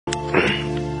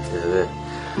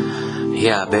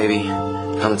Yeah, baby,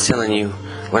 I'm telling you,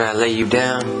 when I lay you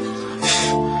down,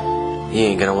 you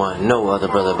ain't gonna want no other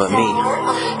brother but me.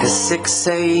 It's 6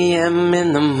 a.m.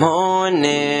 in the morning,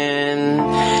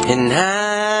 and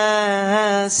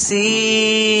I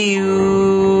see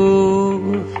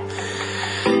you.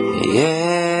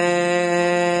 Yeah.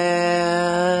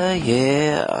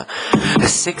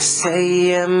 It's 6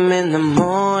 a.m. in the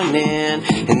morning,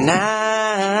 and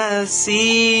I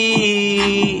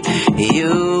see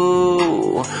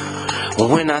you.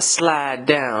 When I slide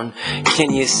down,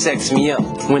 can you sex me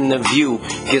up when the view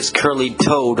gets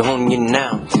curly-toed on you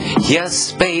now?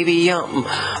 Yes, baby, I'm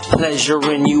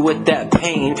pleasuring you with that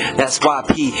pain. That's why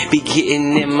pee be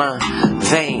getting in my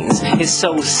veins. It's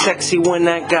so sexy when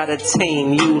I gotta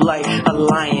tame you like a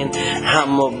lion.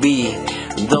 I'ma be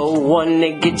the one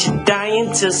that get you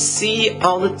dying to see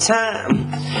all the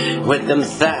time. With them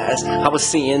thighs, I was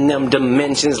seeing them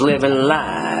dimensions living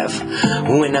live.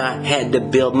 When I had to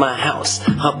build my house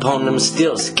up on them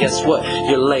stilts, guess what?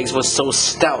 Your legs were so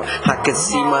stout, I could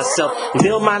see myself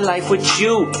build my life with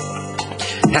you.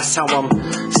 That's how I'm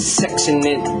sexing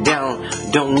it down,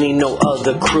 don't need no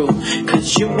other crew.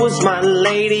 Cause you was my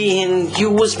lady and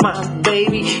you was my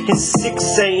baby. It's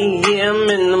 6 a.m.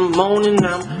 in the morning,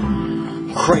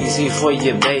 I'm crazy for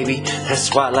you, baby.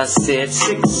 That's why I said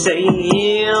 6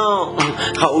 a.m.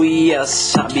 Oh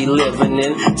yes, I be living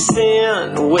in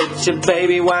sin with you,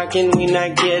 baby. Why can we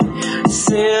not get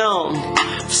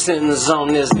sins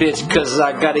on this bitch? Cause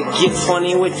I gotta get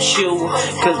funny with you.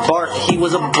 Cause Bart, he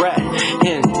was a brat.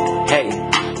 And hey,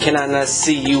 can I not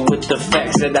see you with the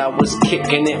facts that I was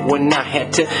kicking it when I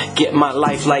had to get my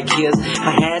life like his?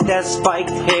 I had that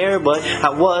spiked hair, but I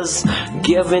was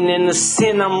giving in the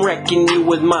sin. I'm wrecking you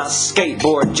with my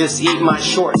skateboard. Just eat my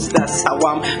shorts, that's how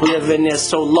I'm living it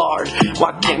so large.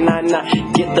 Why can't I not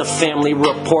get the family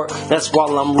report? That's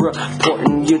while I'm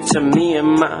reporting you to me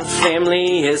and my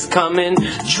family is coming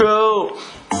true.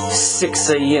 6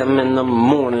 a.m. in the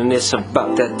morning, it's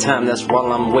about that time. That's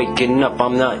while I'm waking up,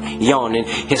 I'm not yawning.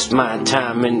 It's my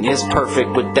time and it's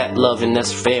perfect with that love and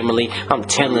that's family. I'm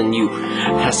telling you,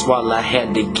 that's why I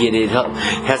had to get it up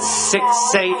at 6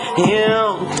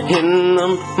 a.m. in the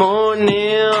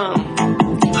morning.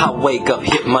 I wake up,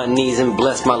 hit my knees and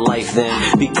bless my life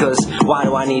then. Because why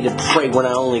do I need to pray when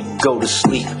I only go to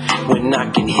sleep? When I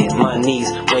can hit my knees,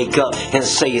 wake up and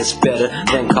say it's better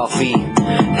than coffee.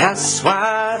 That's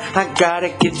why I gotta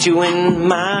get you in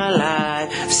my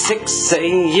life. 6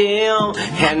 a.m.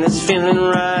 and it's feeling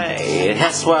right.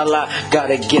 That's why I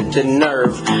gotta get the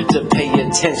nerve to pay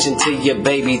attention to you,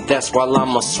 baby. That's why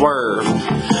I'ma swerve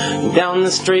down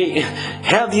the street.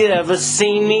 Have you ever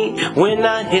seen me when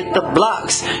I hit the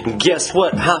blocks? Guess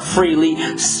what? I freely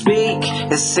speak.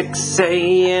 It's 6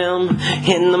 a.m.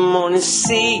 in the morning.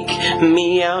 Seek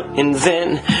me out and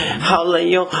then all of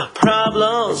your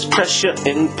problems, pressure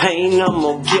and pain. I'm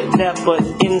gonna get that, but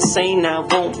insane I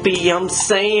won't be. I'm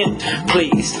saying,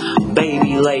 please,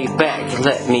 baby, lay back.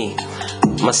 Let me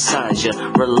massage you,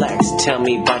 relax. Tell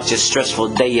me about your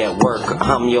stressful day at work.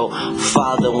 I'm your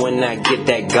father when I get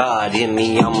that God in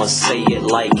me. I'ma say it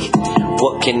like,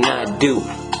 what can I do?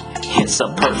 It's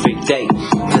a perfect day,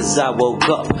 cause I woke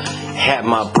up, had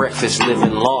my breakfast,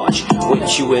 living large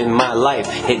with you in my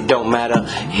life. It don't matter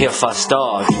if I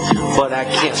starve, but I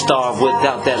can't starve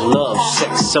without that love.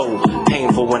 Sex so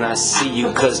painful when I see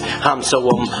you, cause I'm so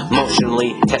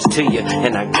emotionally attached to you,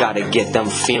 and I gotta get them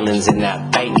feelings in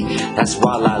that bank. That's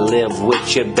why I live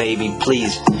with you, baby.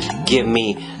 Please give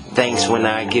me thanks when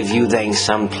I give you thanks.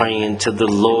 I'm praying to the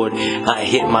Lord. I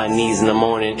hit my knees in the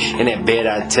morning. In that bed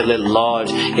I tell it large.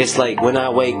 It's like when I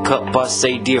wake up I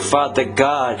say, dear Father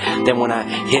God. Then when I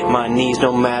hit my knees,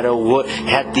 no matter what,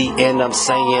 at the end I'm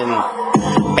saying,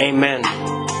 amen.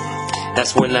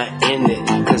 That's when I end it,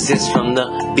 cause it's from the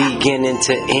beginning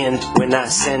to end when I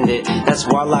send it. That's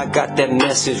why I got that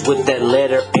message with that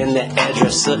letter and the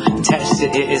address attached to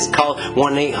it. It's called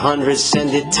 1-800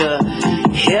 send it to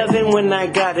heaven. When I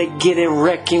gotta get it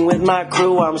wrecking with my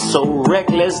crew, I'm so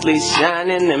recklessly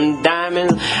shining them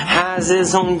diamond eyes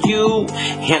is on you.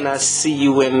 And I see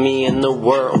you and me in the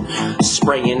world,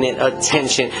 spraying it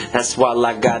attention. That's why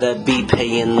I gotta be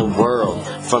paying the world.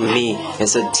 For me,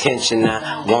 it's attention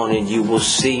I wanted, you will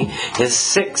see. It's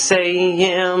 6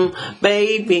 a.m.,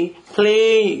 baby,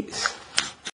 please.